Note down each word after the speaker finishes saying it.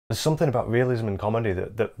there's something about realism in comedy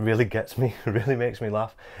that really gets me, really makes me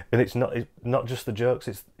laugh. And it's not just the jokes,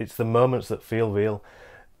 it's the moments that feel real,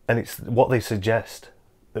 and it's what they suggest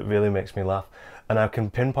that really makes me laugh. And I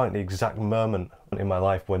can pinpoint the exact moment in my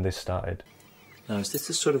life when this started. Now, is this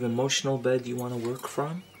the sort of emotional bed you want to work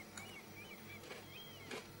from?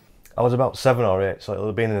 I was about 7 or 8, so it would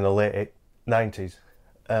have been in the late 90s.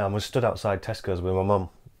 I was stood outside Tesco's with my mum.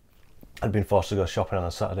 I'd been forced to go shopping on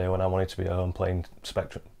a Saturday when I wanted to be at home playing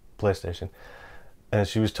PlayStation. And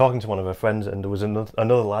she was talking to one of her friends, and there was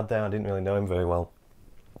another lad there. I didn't really know him very well,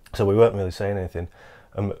 so we weren't really saying anything.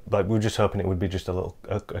 Like, we were just hoping it would be just a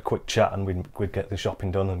quick chat, and we'd get the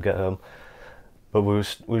shopping done and get home. But we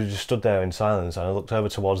were just stood there in silence, and I looked over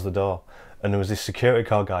towards the door, and there was this security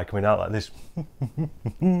car guy coming out like this,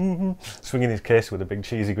 swinging his case with a big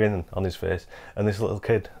cheesy grin on his face. And this little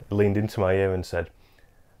kid leaned into my ear and said,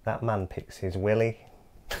 "That man picks his willy."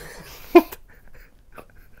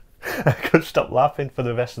 I couldn't stop laughing for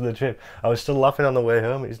the rest of the trip. I was still laughing on the way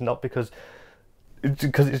home. It's not because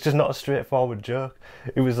it's just not a straightforward joke.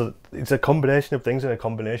 It's a combination of things and a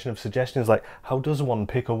combination of suggestions, like, how does one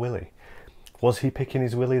pick a willy? Was he picking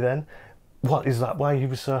his willy then? What is that? Why he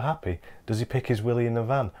was so happy? Does he pick his willy in the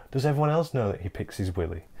van? Does everyone else know that he picks his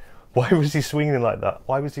willy? Why was he swinging like that?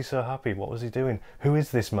 Why was he so happy? What was he doing? Who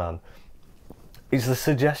is this man? It's the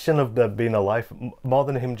suggestion of there being a life, more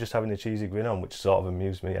than him just having a cheesy grin on, which sort of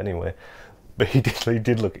amused me anyway. But he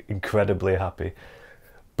did look incredibly happy.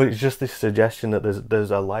 But it's just this suggestion that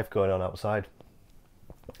there's a life going on outside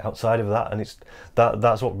of that, and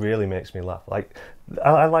that's what really makes me laugh. Like,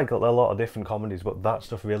 I like a lot of different comedies, but that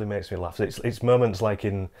stuff really makes me laugh. It's moments like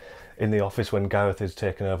in The Office when Gareth is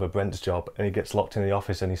taking over Brent's job, and he gets locked in the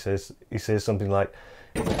office, and he says something like,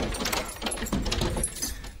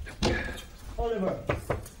 "Oliver,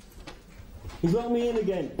 he's locked me in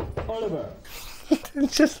again, Oliver."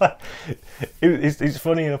 It's just like, it's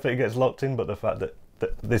funny enough that he gets locked in, but the fact that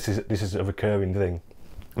this is a recurring thing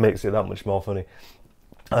makes it that much more funny.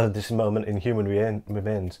 And this moment in Human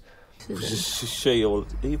Remains. Which is she all...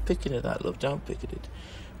 Are you picking at that, love? Don't pick at it.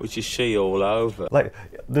 Which is she all over. Like,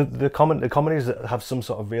 the comedies that have some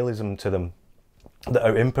sort of realism to them, that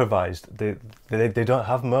are improvised, they don't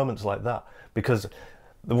have moments like that. Because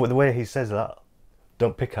the way he says that,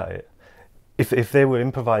 don't pick at it. If they were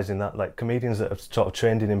improvising that, like comedians that are sort of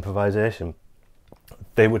trained in improvisation,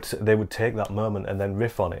 they would take that moment and then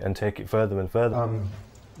riff on it and take it further and further.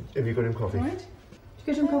 Have you got him coffee? Right.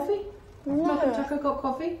 Did you get him coffee? No. Tucker got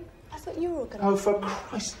coffee? I thought you were going to... Oh, for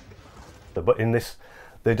Christ. But in this,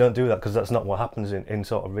 they don't do that, because that's not what happens in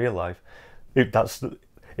sort of real life.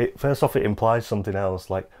 First off, it implies something else,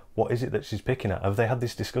 like, what is it that she's picking at? Have they had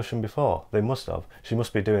this discussion before? They must have. She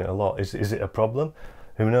must be doing it a lot. Is it a problem?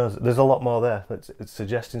 Who knows? There's a lot more there. It's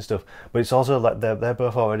suggesting stuff, but it's also like they're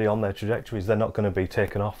both already on their trajectories. They're not going to be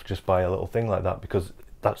taken off just by a little thing like that, because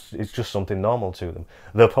it's just something normal to them.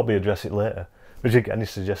 They'll probably address it later. But again, he's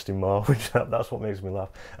suggesting more, which that's what makes me laugh.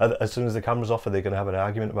 As soon as the camera's off, are they going to have an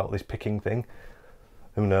argument about this picking thing?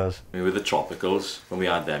 Who knows? I mean, with the Tropicals, when we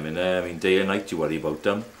had them in there, I mean, day and night you worry about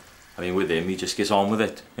them. I mean, with him, he just gets on with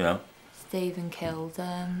it, you know. Stephen killed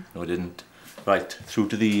him. No, he didn't. Right, through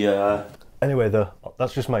to the... Anyway, though,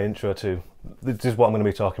 that's just my intro to... This is what I'm going to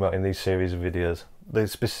be talking about in these series of videos. The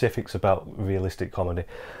specifics about realistic comedy.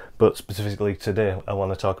 But specifically today, I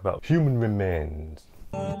want to talk about Human Remains.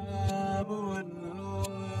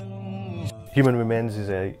 Human Remains is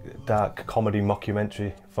a dark comedy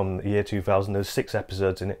mockumentary from the year 2000. There's 6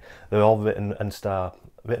 episodes in it. They're all written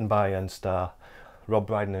by and star Rob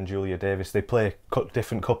Brydon and Julia Davis. They play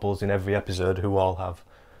different couples in every episode who all have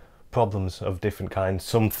problems of different kinds.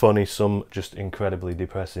 Some funny, some just incredibly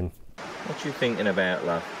depressing. What you thinking about,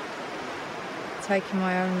 love? Taking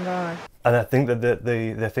my own life. And I think that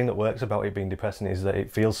the thing that works about it being depressing is that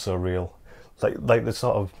it feels so real. Like the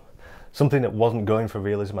sort of... Something that wasn't going for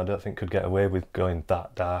realism, I don't think could get away with going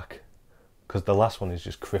that dark. Because the last one is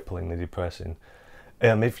just cripplingly depressing.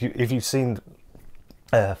 If you've seen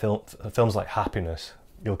films like Happiness,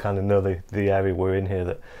 you'll kind of know the area we're in here,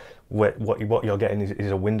 that what you're getting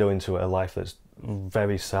is a window into a life that's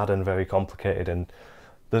very sad and very complicated, and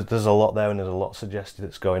there's a lot there, and there's a lot suggested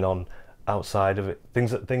that's going on outside of it.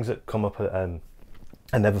 Things that come up and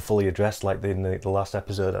never fully addressed, like in the last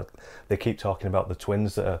episode. They keep talking about the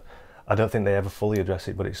twins that are... I don't think they ever fully address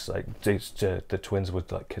it, but it's the twins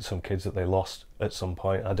with like some kids that they lost at some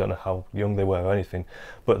point. I don't know how young they were or anything,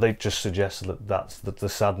 but they just suggest that that's the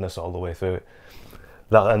sadness all the way through it.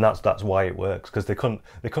 That's why it works, because they couldn't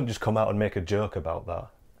just come out and make a joke about that,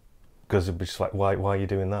 because it'd be just like, why are you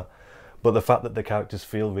doing that? But the fact that the characters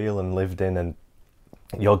feel real and lived in, and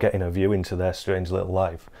you're getting a view into their strange little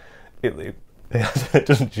life. It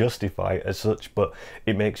doesn't justify it as such, but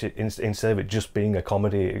it makes it, instead of it just being a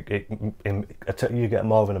comedy, you get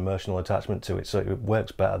more of an emotional attachment to it, so it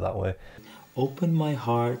works better that way. Open my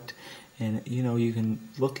heart, and you know, you can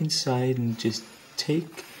look inside and just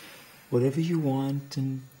take whatever you want.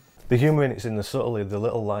 And the humour in it's in the subtlety, the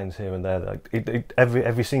little lines here and there. Like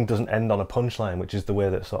every scene doesn't end on a punchline, which is the way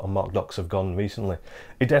that sort of mock docs have gone recently.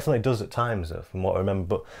 It definitely does at times, though, from what I remember,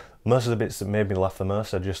 but most of the bits that made me laugh the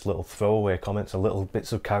most are just little throwaway comments and little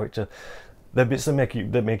bits of character. They're bits that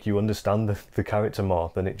make you understand the character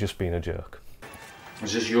more than it just being a joke.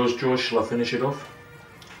 Is this yours, George? Shall I finish it off?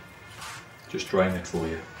 Just drying it for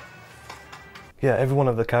you. Yeah, every one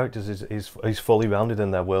of the characters is fully rounded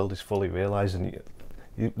and their world is fully realised, and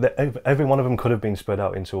every one of them could have been spread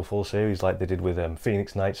out into a full series like they did with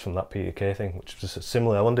Phoenix Nights from that Peter Kay thing, which was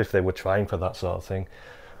similar. I wonder if they were trying for that sort of thing.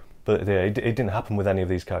 But yeah, it didn't happen with any of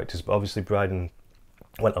these characters. But obviously Brydon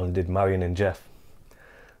went on and did Marion and Jeff,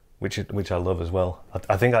 which I love as well.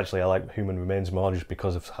 I think actually I like Human Remains more just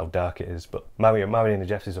because of how dark it is. But Marion and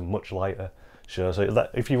Jeff is a much lighter show. So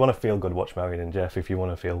if you want to feel good, watch Marion and Jeff. If you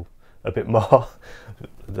want to feel a bit more,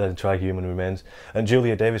 then try Human Remains. And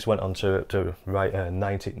Julia Davis went on to write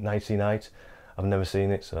Nighty Night. I've never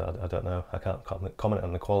seen it, so I don't know. I can't comment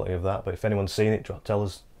on the quality of that. But if anyone's seen it, tell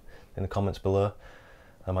us in the comments below.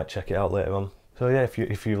 I might check it out later on. So yeah,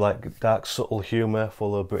 if you like dark, subtle humour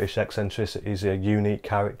full of British eccentricities, unique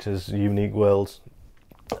characters, unique worlds,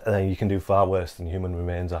 then you can do far worse than Human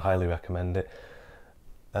Remains. I highly recommend it.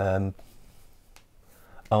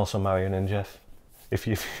 Also Marion and Jeff. If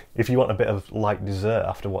you want a bit of light dessert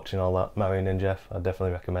after watching all that, Marion and Jeff, I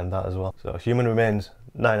definitely recommend that as well. So Human Remains,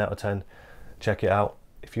 9 out of 10. Check it out.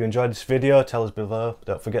 If you enjoyed this video, tell us below.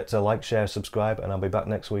 Don't forget to like, share, subscribe, and I'll be back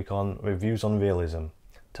next week on Reviews on Realism.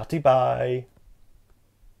 Tatty bye!